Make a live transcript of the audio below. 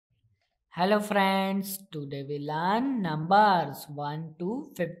Hello friends, today we learn numbers 1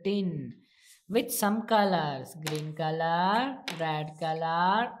 to 15 with some colors: green color, red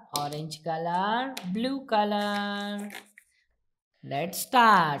color, orange color, blue color. Let's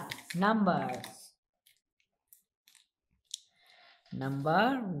start. Numbers.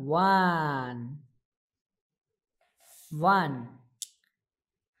 Number 1. 1.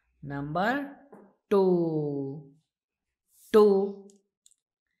 Number 2. 2.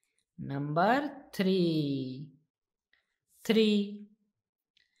 Number 3. 3.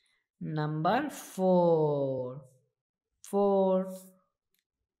 Number 4. 4.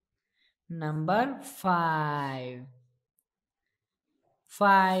 Number 5.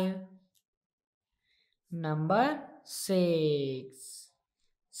 5. Number 6.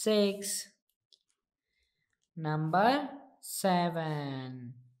 6. Number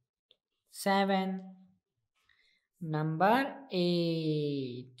 7. 7. Number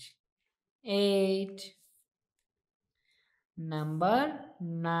 8. 8. Number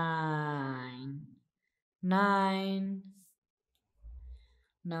 9. 9.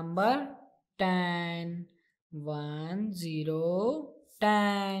 Number 10. 1, 0,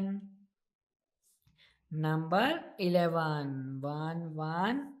 10. Number 11. 1,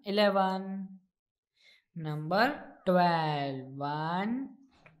 1, 11. Number 12. 1,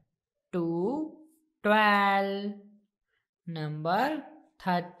 2, 12. Number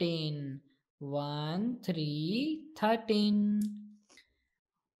 13. 1, 3, 13.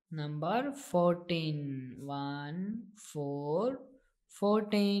 Number 14. 1, 4,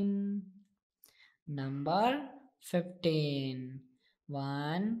 14. Number 15.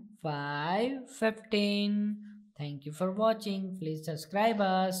 1, 5, 15. Thank you for watching. Please subscribe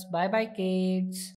us. Bye bye kids.